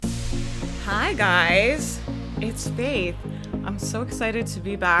Hi guys, it's Faith. I'm so excited to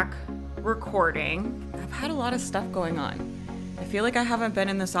be back recording. I've had a lot of stuff going on. I feel like I haven't been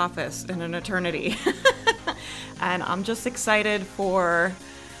in this office in an eternity. And I'm just excited for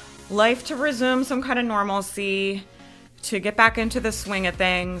life to resume some kind of normalcy, to get back into the swing of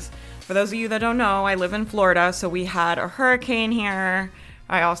things. For those of you that don't know, I live in Florida, so we had a hurricane here.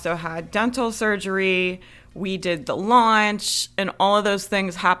 I also had dental surgery. We did the launch, and all of those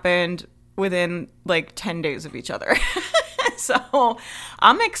things happened within like 10 days of each other. So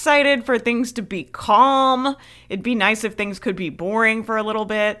I'm excited for things to be calm. It'd be nice if things could be boring for a little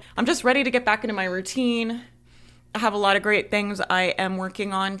bit. I'm just ready to get back into my routine. I have a lot of great things I am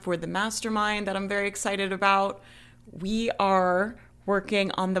working on for the mastermind that I'm very excited about. We are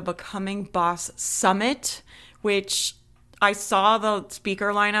working on the Becoming Boss Summit, which I saw the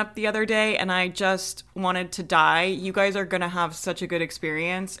speaker lineup the other day and I just wanted to die. You guys are going to have such a good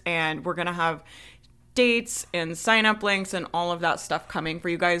experience, and we're going to have dates and sign up links and all of that stuff coming for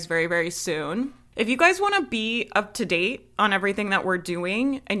you guys very, very soon. If you guys want to be up to date on everything that we're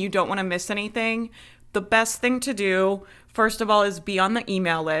doing and you don't want to miss anything, the best thing to do, first of all, is be on the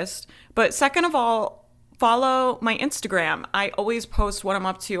email list. But second of all, follow my Instagram. I always post what I'm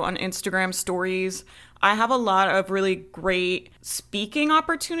up to on Instagram stories. I have a lot of really great speaking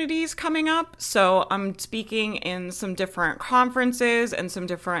opportunities coming up. So I'm speaking in some different conferences and some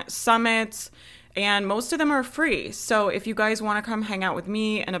different summits, and most of them are free. So if you guys want to come hang out with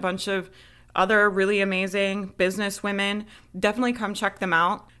me and a bunch of other really amazing business women, definitely come check them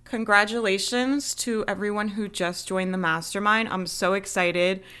out. Congratulations to everyone who just joined the mastermind. I'm so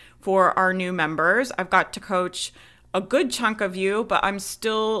excited for our new members. I've got to coach a good chunk of you, but I'm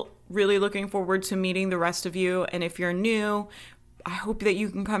still really looking forward to meeting the rest of you. And if you're new, I hope that you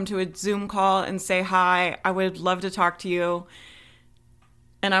can come to a Zoom call and say hi. I would love to talk to you,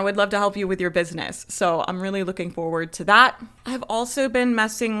 and I would love to help you with your business. So I'm really looking forward to that. I've also been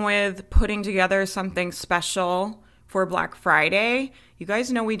messing with putting together something special for Black Friday. You guys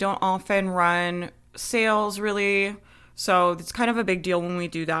know we don't often run sales really, so it's kind of a big deal when we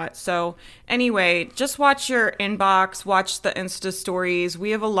do that. So anyway, just watch your inbox, watch the Insta stories.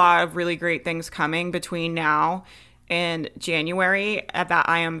 We have a lot of really great things coming between now and January that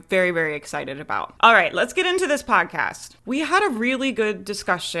I am very, very excited about. All right, let's get into this podcast. We had a really good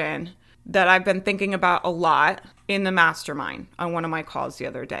discussion that I've been thinking about a lot in the mastermind on one of my calls the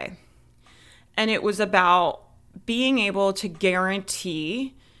other day. And it was about being able to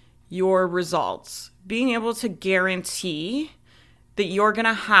guarantee your results, being able to guarantee that you're going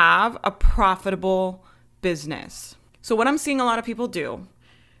to have a profitable business. So what I'm seeing a lot of people do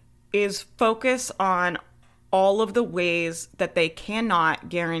is focus on all of the ways that they cannot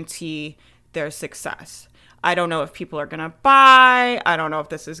guarantee their success. I don't know if people are going to buy. I don't know if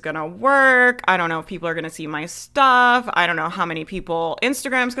this is going to work. I don't know if people are going to see my stuff. I don't know how many people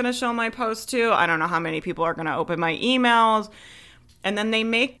Instagram's going to show my post to. I don't know how many people are going to open my emails. And then they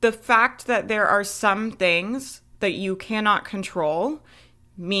make the fact that there are some things that you cannot control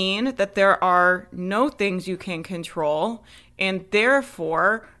mean that there are no things you can control, and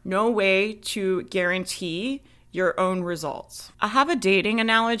therefore no way to guarantee your own results. I have a dating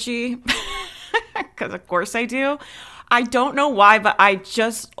analogy, because of course I do. I don't know why, but I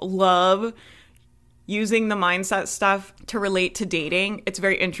just love using the mindset stuff to relate to dating. It's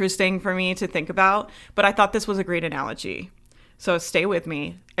very interesting for me to think about, but I thought this was a great analogy. So stay with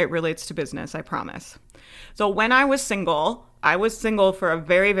me. It relates to business, I promise. So when I was single for a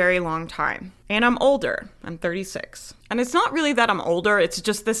very, very long time. And I'm older. I'm 36. And it's not really that I'm older. It's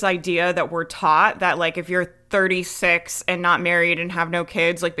just this idea that we're taught that, like, if you're 36 and not married and have no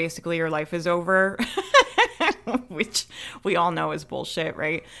kids, like, basically your life is over. Which we all know is bullshit,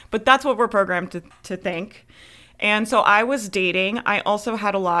 right? But that's what we're programmed to think. And so I was dating. I also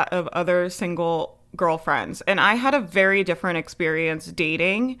had a lot of other single girlfriends, and I had a very different experience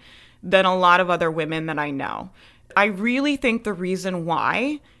dating than a lot of other women that I know. I really think the reason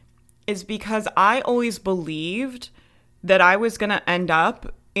why is because I always believed that I was going to end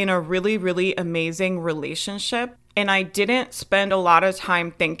up in a really, really amazing relationship, and I didn't spend a lot of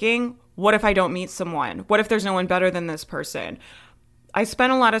time thinking, what if I don't meet someone? What if there's no one better than this person? I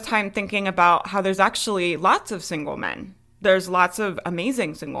spent a lot of time thinking about how there's actually lots of single men. There's lots of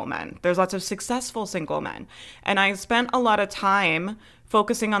amazing single men. There's lots of successful single men. And I spent a lot of time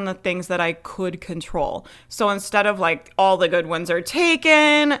focusing on the things that I could control. So instead of like, all the good ones are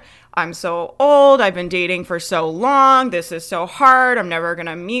taken, I'm so old, I've been dating for so long, this is so hard, I'm never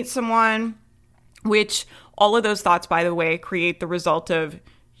gonna meet someone, which all of those thoughts, by the way, create the result of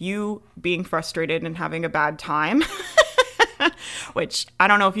you being frustrated and having a bad time. which I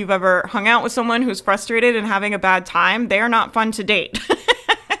don't know if you've ever hung out with someone who's frustrated and having a bad time. They are not fun to date.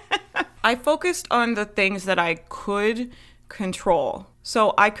 I focused on the things that I could control.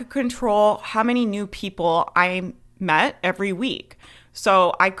 So I could control how many new people I met every week.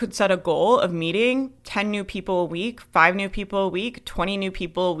 So I could set a goal of meeting 10 new people a week, 5 new people a week, 20 new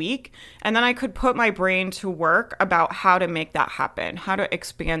people a week. And then I could put my brain to work about how to make that happen, how to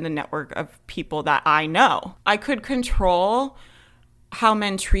expand the network of people that I know. I could control how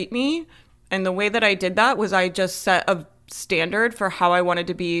men treat me. And the way that I did that was I just set a standard for how I wanted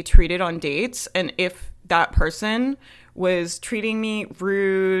to be treated on dates. And if that person was treating me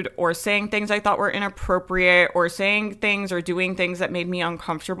rude or saying things I thought were inappropriate or saying things or doing things that made me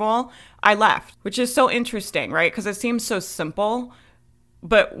uncomfortable, I left, which is so interesting, right? Because it seems so simple.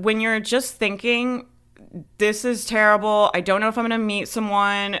 But when you're just thinking, this is terrible, I don't know if I'm going to meet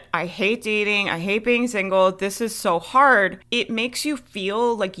someone, I hate dating, I hate being single, this is so hard, it makes you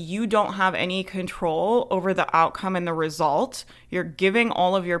feel like you don't have any control over the outcome and the result. You're giving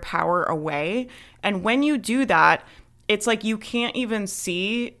all of your power away. And when you do that, it's like you can't even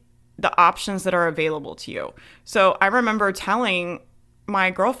see the options that are available to you. So I remember telling my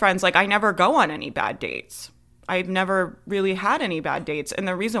girlfriends, like, I never go on any bad dates. I've never really had any bad dates. And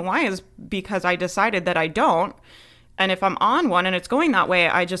the reason why is because I decided that I don't. And if I'm on one and it's going that way,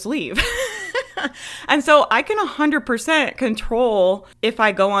 I just leave. And so I can 100% control if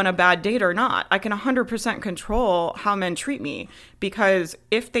I go on a bad date or not. I can 100% control how men treat me, because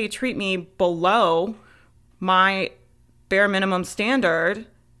if they treat me below my bare minimum standard,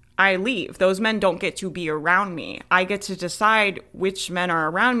 I leave. Those men don't get to be around me. I get to decide which men are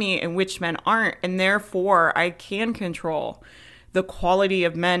around me and which men aren't. And therefore, I can control the quality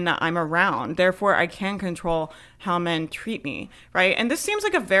of men that I'm around. Therefore, I can control how men treat me, right? And this seems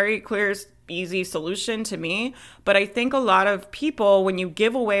like a very clear, easy solution to me. But I think a lot of people, when you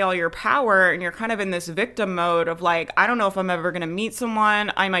give away all your power and you're kind of in this victim mode of like, I don't know if I'm ever going to meet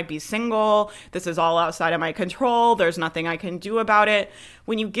someone. I might be single. This is all outside of my control. There's nothing I can do about it.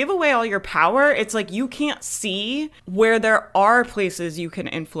 When you give away all your power, it's like you can't see where there are places you can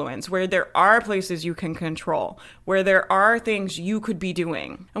influence, where there are places you can control, where there are things you could be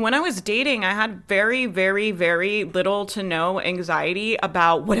doing. And when I was dating, I had very, very, very little to no anxiety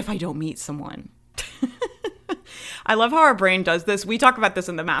about what if I don't meet someone. I love how our brain does this. We talk about this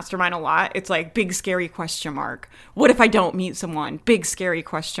in the mastermind a lot. It's like big, scary question mark. What if I don't meet someone? Big, scary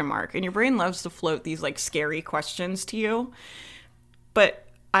question mark. And your brain loves to float these like scary questions to you. But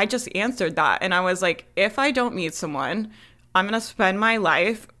I just answered that. And I was like, if I don't meet someone, I'm going to spend my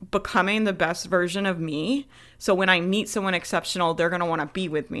life becoming the best version of me. So when I meet someone exceptional, they're going to want to be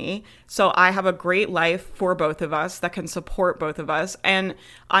with me. So I have a great life for both of us that can support both of us. And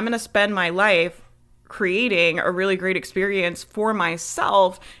I'm going to spend my life creating a really great experience for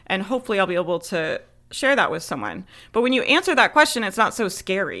myself. And hopefully I'll be able to share that with someone. But when you answer that question, it's not so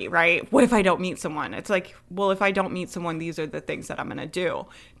scary, right? What if I don't meet someone? It's like, well, if I don't meet someone, these are the things that I'm going to do.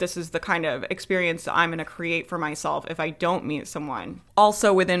 This is the kind of experience that I'm going to create for myself if I don't meet someone.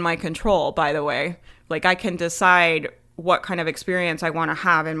 Also within my control, by the way. Like I can decide what kind of experience I want to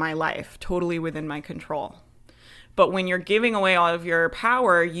have in my life, totally within my control. But when you're giving away all of your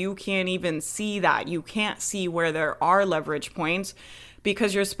power, you can't even see that. You can't see where there are leverage points,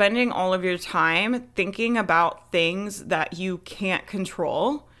 because you're spending all of your time thinking about things that you can't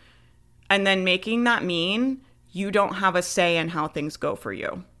control and then making that mean you don't have a say in how things go for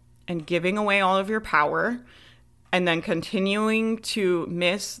you, and giving away all of your power and then continuing to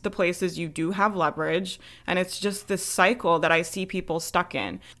miss the places you do have leverage. And it's just this cycle that I see people stuck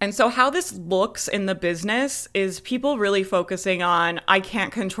in. And so how this looks in the business is people really focusing on, I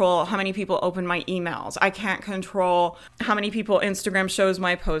can't control how many people open my emails. I can't control how many people Instagram shows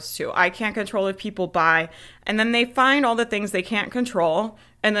my posts to. I can't control if people buy. And then they find all the things they can't control.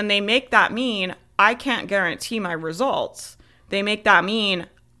 And then they make that mean, I can't guarantee my results. They make that mean,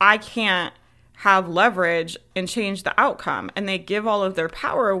 I can't have leverage and change the outcome, and they give all of their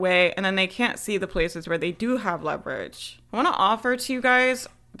power away, and then they can't see the places where they do have leverage. I want to offer to you guys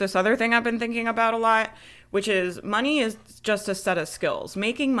this other thing I've been thinking about a lot, which is money is just a set of skills.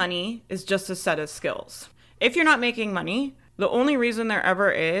 Making money is just a set of skills. If you're not making money, the only reason there ever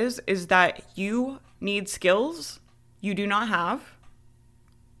is that you need skills you do not have,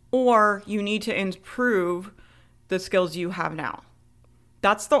 or you need to improve the skills you have now.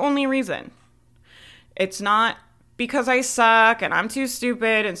 That's the only reason. It's not because I suck and I'm too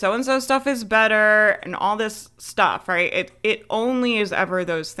stupid and so stuff is better and all this stuff, right? It only is ever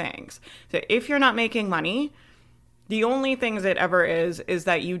those things. So if you're not making money, the only things it ever is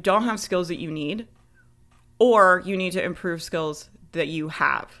that you don't have skills that you need, or you need to improve skills that you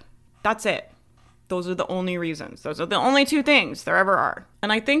have. That's it. Those are the only reasons. Those are the only two things there ever are.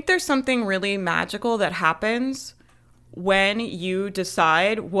 And I think there's something really magical that happens when you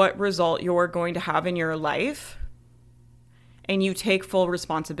decide what result you're going to have in your life and you take full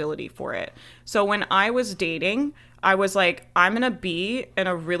responsibility for it. So when I was dating, I was like, I'm going to be in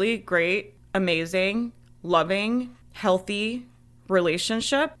a really great, amazing, loving, healthy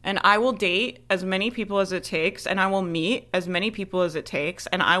relationship, and I will date as many people as it takes, and I will meet as many people as it takes,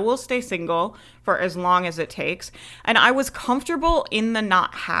 and I will stay single for as long as it takes. And I was comfortable in the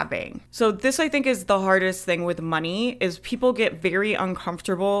not having. So this, I think, is the hardest thing with money, is people get very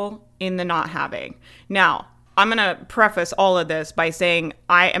uncomfortable in the not having. Now, I'm going to preface all of this by saying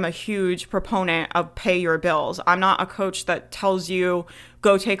I am a huge proponent of pay your bills. I'm not a coach that tells you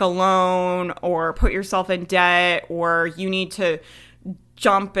go take a loan or put yourself in debt or you need to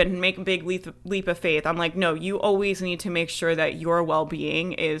jump and make a big leap of faith. I'm like, no, you always need to make sure that your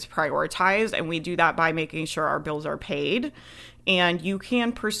well-being is prioritized. And we do that by making sure our bills are paid. And you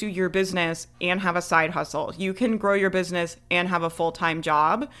can pursue your business and have a side hustle. You can grow your business and have a full-time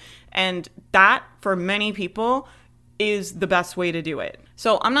job. And that, for many people, is the best way to do it.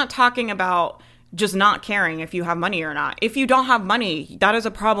 So I'm not talking about just not caring if you have money or not. If you don't have money, that is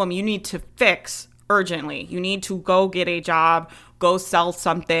a problem you need to fix urgently. You need to go get a job, go sell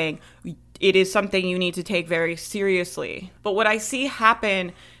something. It is something you need to take very seriously. But what I see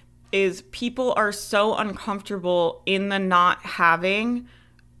happen is people are so uncomfortable in the not having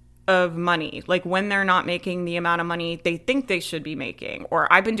of money. Like when they're not making the amount of money they think they should be making,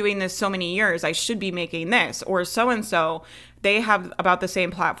 or I've been doing this so many years, I should be making this, or so-and-so, they have about the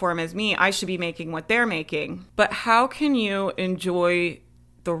same platform as me, I should be making what they're making. But how can you enjoy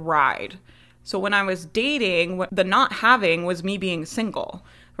the ride? So when I was dating, the not having was me being single,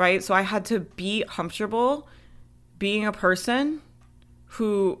 right? So I had to be comfortable being a person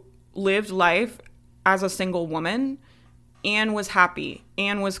who lived life as a single woman and was happy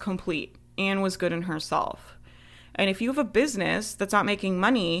and was complete and was good in herself. And if you have a business that's not making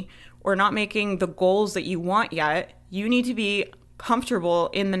money or not making the goals that you want yet, you need to be comfortable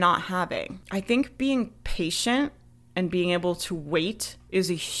in the not having. I think being patient and being able to wait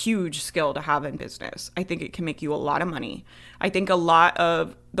is a huge skill to have in business. I think it can make you a lot of money. I think a lot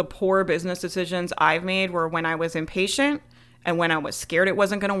of the poor business decisions I've made were when I was impatient and when I was scared it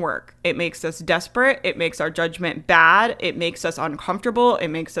wasn't going to work. It makes us desperate. It makes our judgment bad. It makes us uncomfortable. It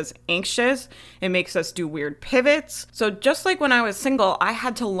makes us anxious. It makes us do weird pivots. So just like when I was single, I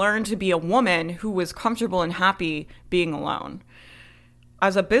had to learn to be a woman who was comfortable and happy being alone.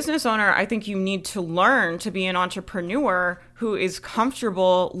 As a business owner, I think you need to learn to be an entrepreneur who is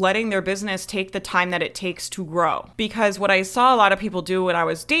comfortable letting their business take the time that it takes to grow. Because what I saw a lot of people do when I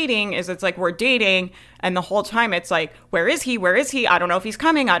was dating is it's like we're dating and the whole time it's like, where is he? Where is he? I don't know if he's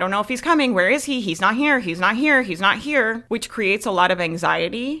coming. I don't know if he's coming. Where is he? He's not here. He's not here. He's not here. Which creates a lot of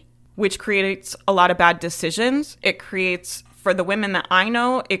anxiety, which creates a lot of bad decisions. It creates, for the women that I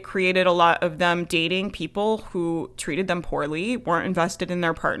know, it created a lot of them dating people who treated them poorly, weren't invested in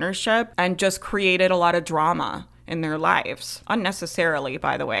their partnership, and just created a lot of drama in their lives. Unnecessarily,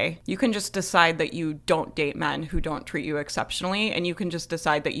 by the way. You can just decide that you don't date men who don't treat you exceptionally, and you can just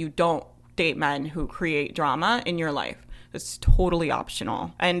decide that you don't date men who create drama in your life. It's totally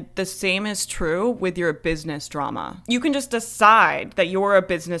optional. And the same is true with your business drama. You can just decide that you're a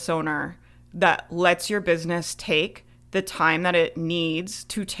business owner that lets your business take the time that it needs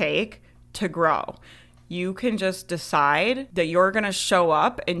to take to grow. You can just decide that you're going to show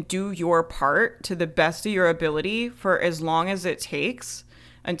up and do your part to the best of your ability for as long as it takes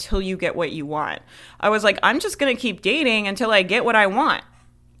until you get what you want. I was like, I'm just going to keep dating until I get what I want.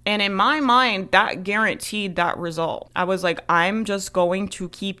 And in my mind, that guaranteed that result. I was like, I'm just going to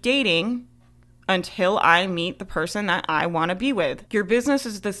keep dating until I meet the person that I want to be with. Your business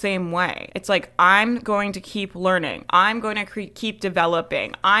is the same way. It's like, I'm going to keep learning. I'm going to keep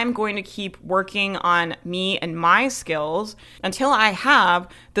developing. I'm going to keep working on me and my skills until I have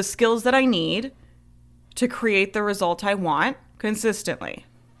the skills that I need to create the result I want consistently.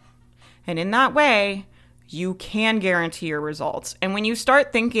 And in that way, you can guarantee your results. And when you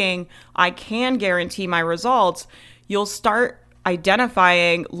start thinking, I can guarantee my results, you'll start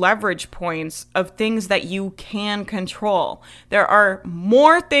identifying leverage points of things that you can control. There are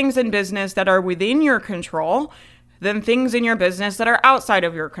more things in business that are within your control than things in your business that are outside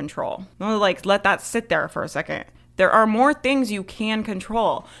of your control. Like, let that sit there for a second. There are more things you can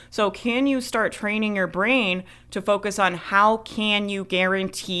control. So can you start training your brain to focus on how can you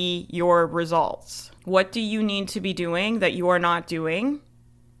guarantee your results? What do you need to be doing that you are not doing?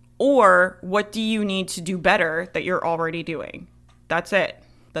 Or what do you need to do better that you're already doing? That's it.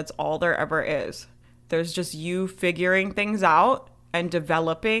 That's all there ever is. There's just you figuring things out and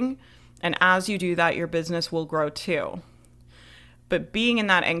developing. And as you do that, your business will grow too. But being in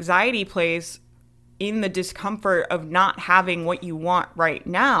that anxiety place, in the discomfort of not having what you want right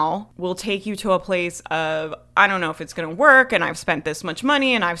now, will take you to a place of, I don't know if it's going to work, and I've spent this much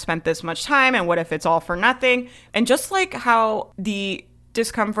money and I've spent this much time, and what if it's all for nothing? And just like how the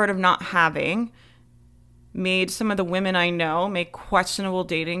discomfort of not having made some of the women I know make questionable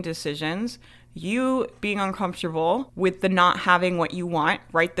dating decisions, you being uncomfortable with the not having what you want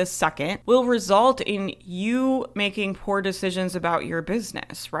right this second will result in you making poor decisions about your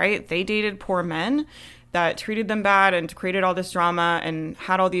business, right? They dated poor men that treated them bad and created all this drama and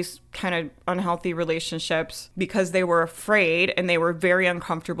had all these kind of unhealthy relationships because they were afraid and they were very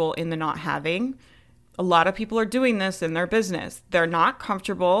uncomfortable in the not having. A lot of people are doing this in their business. They're not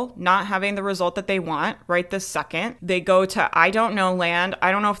comfortable not having the result that they want right this second. They go to, I don't know land.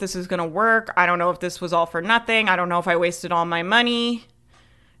 I don't know if this is going to work. I don't know if this was all for nothing. I don't know if I wasted all my money.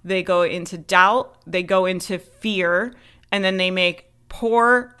 They go into doubt. They go into fear. And then they make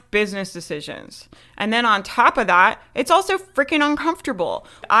poor business decisions. And then on top of that, it's also freaking uncomfortable.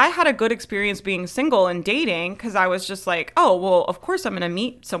 I had a good experience being single and dating because I was just like, oh, well, of course I'm going to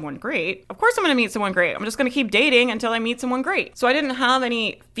meet someone great. Of course I'm going to meet someone great. I'm just going to keep dating until I meet someone great. So I didn't have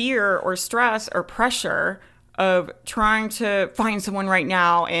any fear or stress or pressure of trying to find someone right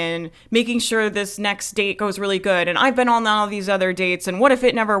now and making sure this next date goes really good. And I've been on all these other dates and what if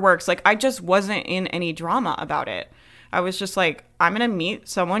it never works? Like, I just wasn't in any drama about it. I was just like, I'm going to meet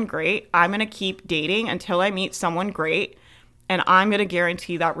someone great. I'm going to keep dating until I meet someone great. And I'm going to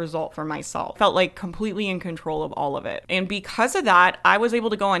guarantee that result for myself. Felt like completely in control of all of it. And because of that, I was able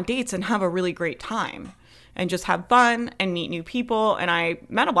to go on dates and have a really great time and just have fun and meet new people. And I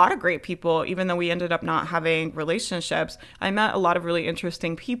met a lot of great people, even though we ended up not having relationships. I met a lot of really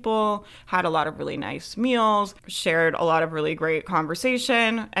interesting people, had a lot of really nice meals, shared a lot of really great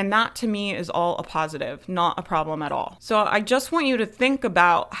conversation. And that to me is all a positive, not a problem at all. So I just want you to think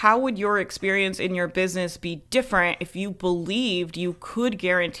about how would your experience in your business be different if you believed you could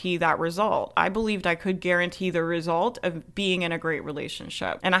guarantee that result. I believed I could guarantee the result of being in a great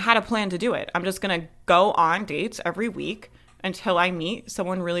relationship. And I had a plan to do it. I'm just going to go on dates every week until I meet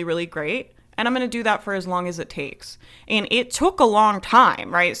someone really, really great. And I'm going to do that for as long as it takes. And it took a long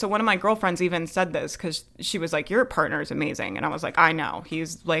time, right? So one of my girlfriends even said this because she was like, your partner is amazing. And I was like, I know.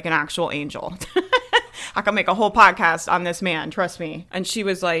 He's like an actual angel. I can make a whole podcast on this man. Trust me. And she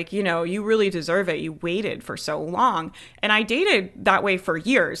was like, you know, you really deserve it. You waited for so long. And I dated that way for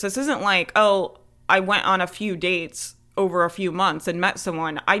years. This isn't like, oh, I went on a few dates over a few months and met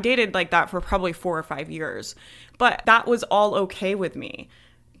someone. I dated like that for probably 4 or 5 years, but that was all okay with me.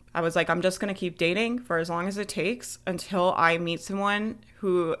 I was like, I'm just going to keep dating for as long as it takes until I meet someone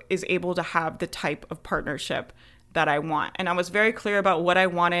who is able to have the type of partnership that I want. And I was very clear about what I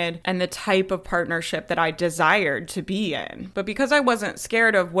wanted and the type of partnership that I desired to be in. But because I wasn't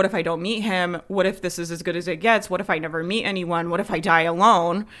scared of what if I don't meet him? What if this is as good as it gets? What if I never meet anyone? What if I die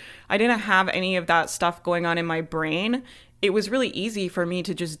alone? I didn't have any of that stuff going on in my brain. It was really easy for me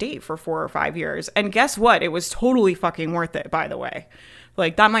to just date for 4 or 5 years. And guess what? It was totally fucking worth it, by the way.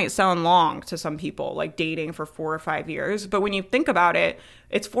 Like, that might sound long to some people, like dating for 4 or 5 years. But when you think about it,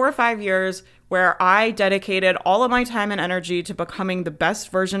 it's 4 or 5 years where I dedicated all of my time and energy to becoming the best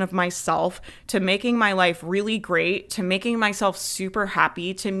version of myself, to making my life really great, to making myself super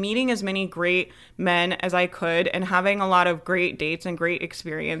happy, to meeting as many great men as I could and having a lot of great dates and great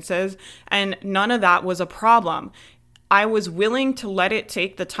experiences. And none of that was a problem. I was willing to let it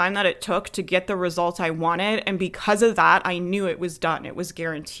take the time that it took to get the results I wanted. And because of that, I knew it was done. It was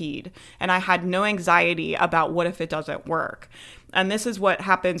guaranteed. And I had no anxiety about what if it doesn't work. And this is what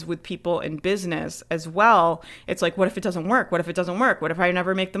happens with people in business as well. It's like, what if it doesn't work? What if it doesn't work? What if I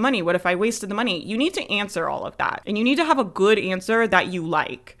never make the money? What if I wasted the money? You need to answer all of that. And you need to have a good answer that you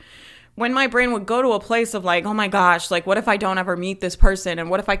like. When my brain would go to a place of like, oh my gosh, like what if I don't ever meet this person? And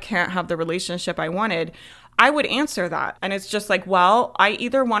what if I can't have the relationship I wanted? I would answer that. And it's just like, well, I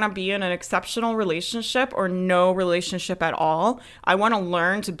either want to be in an exceptional relationship or no relationship at all. I want to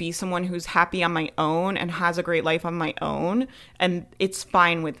learn to be someone who's happy on my own and has a great life on my own. And it's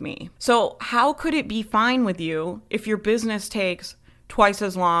fine with me. So how could it be fine with you if your business takes twice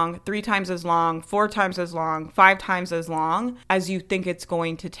as long, 3 times as long, 4 times as long, 5 times as long as you think it's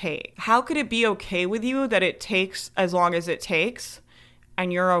going to take? How could it be okay with you that it takes as long as it takes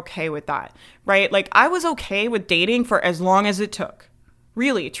and you're okay with that, right? Like, I was okay with dating for as long as it took.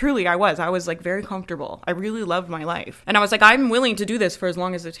 Really, truly, I was. I was like very comfortable. I really loved my life. And I was like, I'm willing to do this for as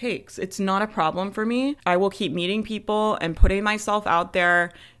long as it takes. It's not a problem for me. I will keep meeting people and putting myself out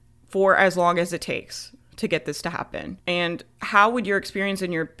there for as long as it takes to get this to happen. And how would your experience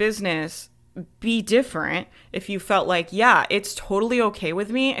in your business be different if you felt like, yeah, it's totally okay with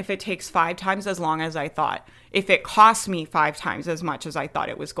me if it takes 5 times as long as I thought, if it costs me 5 times as much as I thought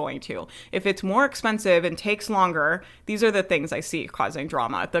it was going to, if it's more expensive and takes longer. These are the things I see causing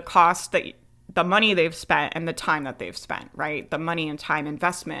drama: the cost, that the money they've spent and the time that they've spent, right? The money and time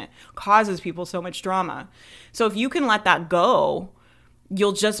investment causes people so much drama. So if you can let that go,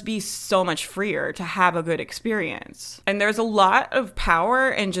 you'll just be so much freer to have a good experience. And there's a lot of power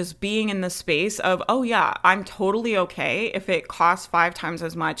in just being in the space of, oh yeah, I'm totally okay if it costs 5 times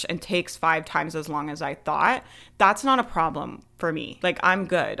as much and takes 5 times as long as I thought. That's not a problem for me. Like, I'm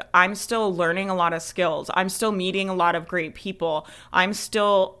good. I'm still learning a lot of skills. I'm still meeting a lot of great people. I'm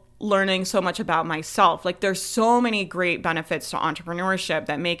still learning so much about myself. Like, there's so many great benefits to entrepreneurship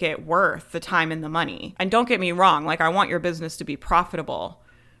that make it worth the time and the money. And don't get me wrong, like, I want your business to be profitable,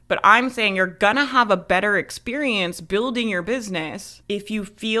 but I'm saying you're gonna have a better experience building your business if you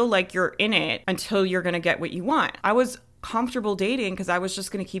feel like you're in it until you're gonna get what you want. I was comfortable dating because I was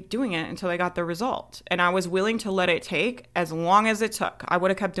just going to keep doing it until I got the result. And I was willing to let it take as long as it took. I would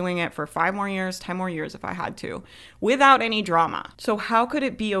have kept doing it for 5 more years, 10 more years if I had to, without any drama. So how could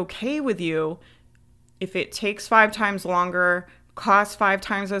it be okay with you if it takes 5 times longer, costs 5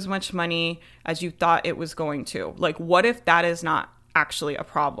 times as much money as you thought it was going to? Like, what if that is not actually a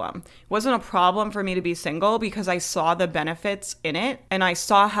problem? It wasn't a problem for me to be single because I saw the benefits in it and I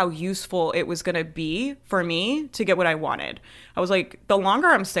saw how useful it was going to be for me to get what I wanted. I was like, the longer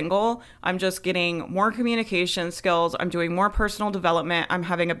I'm single, I'm just getting more communication skills. I'm doing more personal development. I'm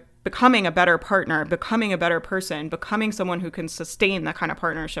becoming a better partner, becoming a better person, becoming someone who can sustain the kind of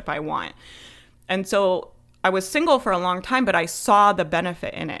partnership I want. And so I was single for a long time, but I saw the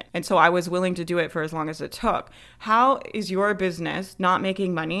benefit in it. And so I was willing to do it for as long as it took. How is your business not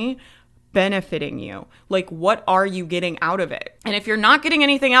making money benefiting you? Like, what are you getting out of it? And if you're not getting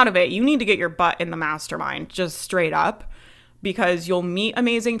anything out of it, you need to get your butt in the mastermind, just straight up, because you'll meet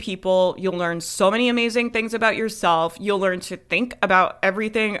amazing people. You'll learn so many amazing things about yourself. You'll learn to think about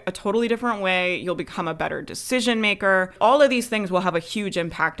everything a totally different way. You'll become a better decision maker. All of these things will have a huge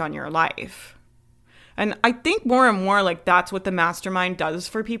impact on your life. And I think more and more, like, that's what the mastermind does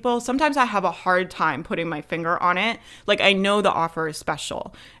for people. Sometimes I have a hard time putting my finger on it. Like, I know the offer is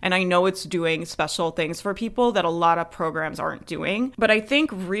special and I know it's doing special things for people that a lot of programs aren't doing. But I think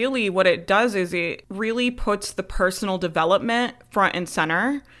really what it does is it really puts the personal development front and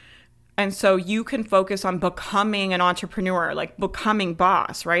center. And so you can focus on becoming an entrepreneur, like becoming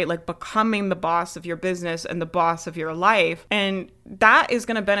boss, right? Like becoming the boss of your business and the boss of your life. And that is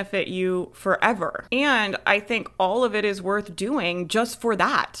going to benefit you forever. And I think all of it is worth doing just for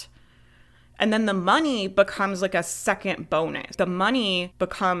that. And then the money becomes like a second bonus. The money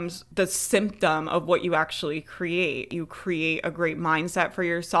becomes the symptom of what you actually create. You create a great mindset for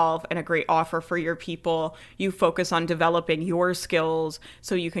yourself and a great offer for your people. You focus on developing your skills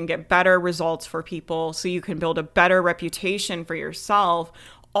so you can get better results for people, so you can build a better reputation for yourself.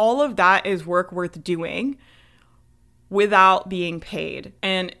 All of that is work worth doing without being paid.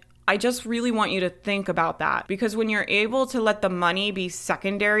 And I just really want you to think about that, because when you're able to let the money be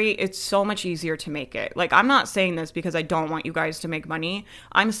secondary, it's so much easier to make it. Like, I'm not saying this because I don't want you guys to make money.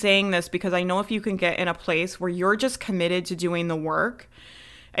 I'm saying this because I know if you can get in a place where you're just committed to doing the work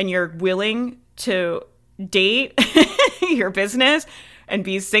and you're willing to date your business and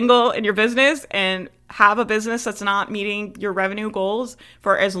be single in your business and have a business that's not meeting your revenue goals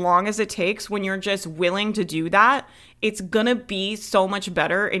for as long as it takes, when you're just willing to do that, it's gonna be so much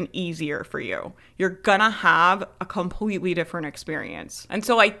better and easier for you. You're gonna have a completely different experience. And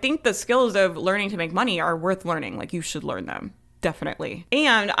so I think the skills of learning to make money are worth learning. Like, you should learn them. Definitely.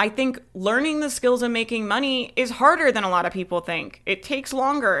 And I think learning the skills of making money is harder than a lot of people think. It takes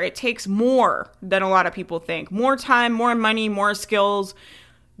longer. It takes more than a lot of people think. More time, more money, more skills,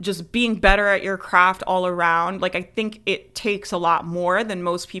 just being better at your craft all around. Like, I think it takes a lot more than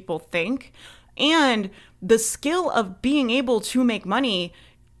most people think. And the skill of being able to make money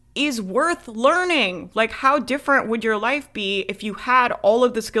is worth learning. Like, how different would your life be if you had all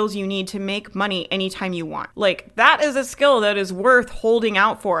of the skills you need to make money anytime you want? Like, that is a skill that is worth holding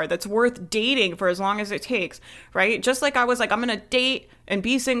out for, that's worth dating for as long as it takes, right? Just like I was like, I'm going to date and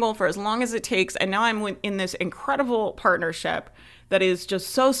be single for as long as it takes. And now I'm in this incredible partnership that is just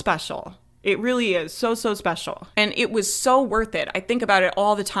so special. It really is so special. And it was so worth it. I think about it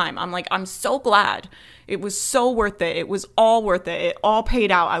all the time. I'm like, I'm so glad. It was so worth it. It was all worth it. It all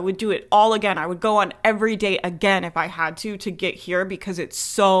paid out. I would do it all again. I would go on every date again if I had to get here because it's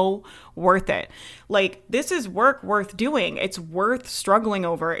so worth it. Like, this is work worth doing. It's worth struggling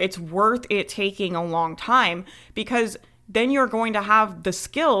over. It's worth it taking a long time because then you're going to have the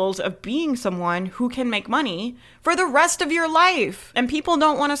skills of being someone who can make money for the rest of your life. And people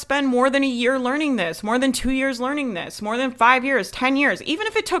don't want to spend more than a year learning this, more than 2 years learning this, more than 5 years, 10 years. Even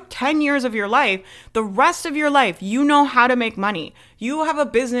if it took 10 years of your life, the rest of your life, you know how to make money. You have a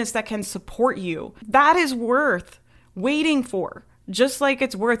business that can support you. That is worth waiting for. Just like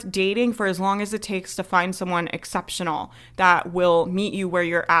it's worth dating for as long as it takes to find someone exceptional that will meet you where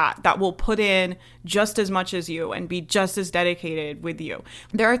you're at, that will put in just as much as you and be just as dedicated with you.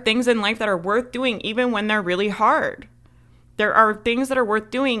 There are things in life that are worth doing even when they're really hard. There are things that are worth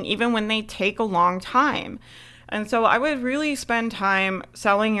doing even when they take a long time. And so I would really spend time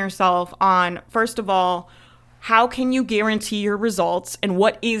selling yourself on, first of all, how can you guarantee your results and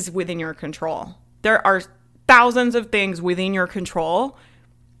what is within your control? There are thousands of things within your control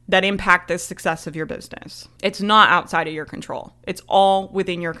that impact the success of your business. It's not outside of your control. It's all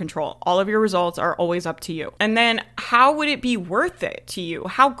within your control. All of your results are always up to you. And then how would it be worth it to you?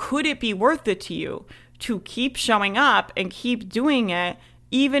 How could it be worth it to you to keep showing up and keep doing it,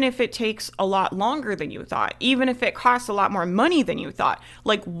 even if it takes a lot longer than you thought, even if it costs a lot more money than you thought?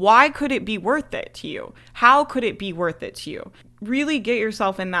 Like, why could it be worth it to you? How could it be worth it to you? Really get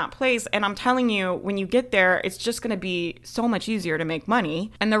yourself in that place. And I'm telling you, when you get there, it's just going to be so much easier to make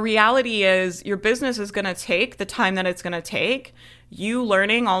money. And the reality is your business is going to take the time that it's going to take. You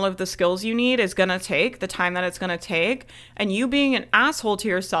learning all of the skills you need is going to take the time that it's going to take. And you being an asshole to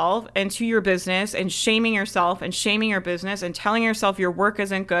yourself and to your business and shaming yourself and shaming your business and telling yourself your work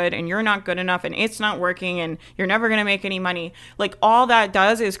isn't good and you're not good enough and it's not working and you're never going to make any money. Like, all that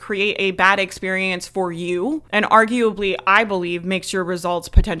does is create a bad experience for you. And arguably, I believe, makes your results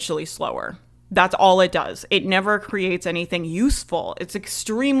potentially slower. That's all it does. It never creates anything useful. It's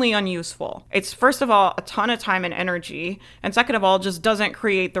extremely unuseful. It's, first of all, a ton of time and energy. And second of all, just doesn't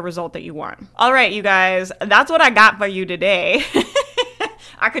create the result that you want. All right, you guys, that's what I got for you today.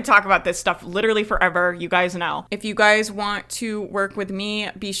 I could talk about this stuff literally forever. You guys know. If you guys want to work with me,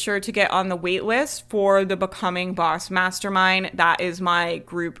 be sure to get on the wait list for the Becoming Boss Mastermind. That is my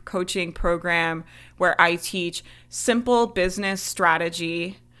group coaching program where I teach simple business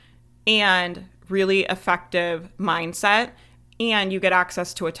strategy and really effective mindset. And you get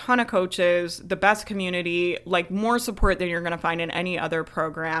access to a ton of coaches, the best community, like more support than you're going to find in any other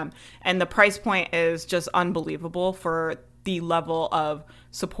program. And the price point is just unbelievable for the level of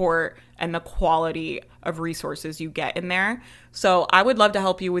support and the quality of resources you get in there. So I would love to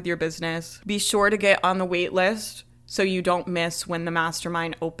help you with your business. Be sure to get on the wait list so you don't miss when the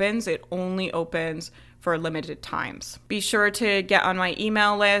mastermind opens. It only opens for limited times. Be sure to get on my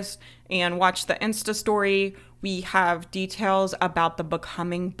email list and watch the Insta story. We have details about the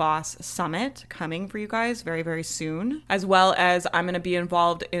Becoming Boss Summit coming for you guys very, very soon, as well as I'm going to be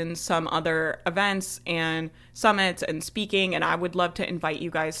involved in some other events and summits and speaking, and I would love to invite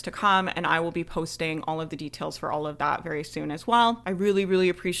you guys to come, and I will be posting all of the details for all of that very soon as well. I really, really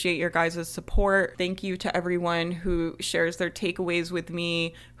appreciate your guys' support. Thank you to everyone who shares their takeaways with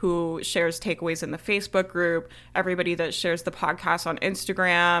me, who shares takeaways in the Facebook group, everybody that shares the podcast on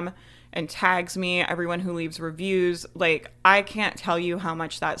Instagram and tags me, everyone who leaves reviews. Like, I can't tell you how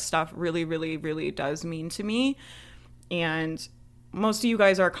much that stuff really, really, really does mean to me. And most of you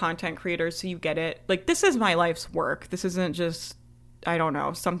guys are content creators, so you get it. Like, this is my life's work. This isn't just, I don't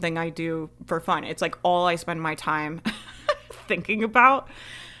know, something I do for fun. It's like all I spend my time thinking about.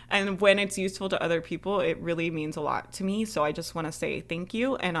 And when it's useful to other people, it really means a lot to me. So I just want to say thank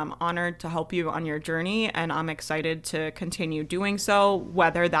you. And I'm honored to help you on your journey. And I'm excited to continue doing so,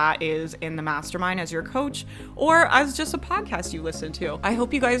 whether that is in the mastermind as your coach or as just a podcast you listen to. I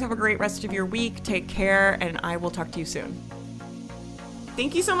hope you guys have a great rest of your week. Take care, and I will talk to you soon.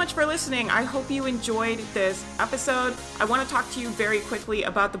 Thank you so much for listening. I hope you enjoyed this episode. I want to talk to you very quickly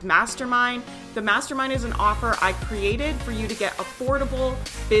about the mastermind. The mastermind is an offer I created for you to get affordable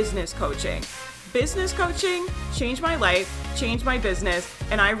business coaching. Business coaching changed my life, changed my business,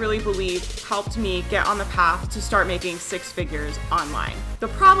 and I really believe helped me get on the path to start making 6 figures online. The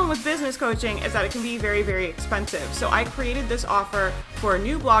problem with business coaching is that it can be very, very expensive. So I created this offer for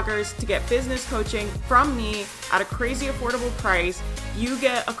new bloggers to get business coaching from me at a crazy affordable price. You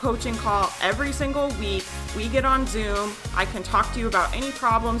get a coaching call every single week. We get on Zoom. I can talk to you about any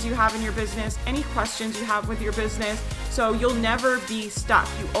problems you have in your business, any questions you have with your business. So you'll never be stuck.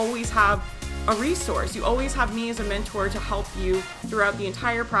 You always have a resource. You always have me as a mentor to help you throughout the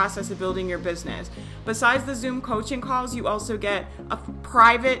entire process of building your business. Besides the Zoom coaching calls, you also get a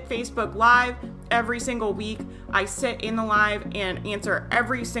private Facebook Live every single week. I sit in the live and answer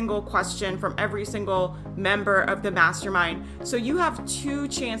every single question from every single member of the mastermind. So you have 2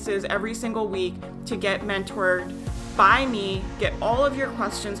 chances every single week to get mentored by me, get all of your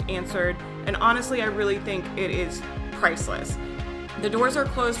questions answered, and honestly, I really think it is priceless. The doors are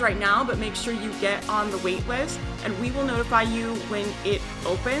closed right now, but make sure you get on the wait list and we will notify you when it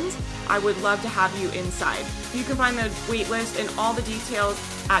opens. I would love to have you inside. You can find the wait list and all the details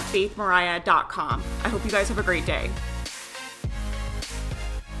at faithmariah.com. I hope you guys have a great day.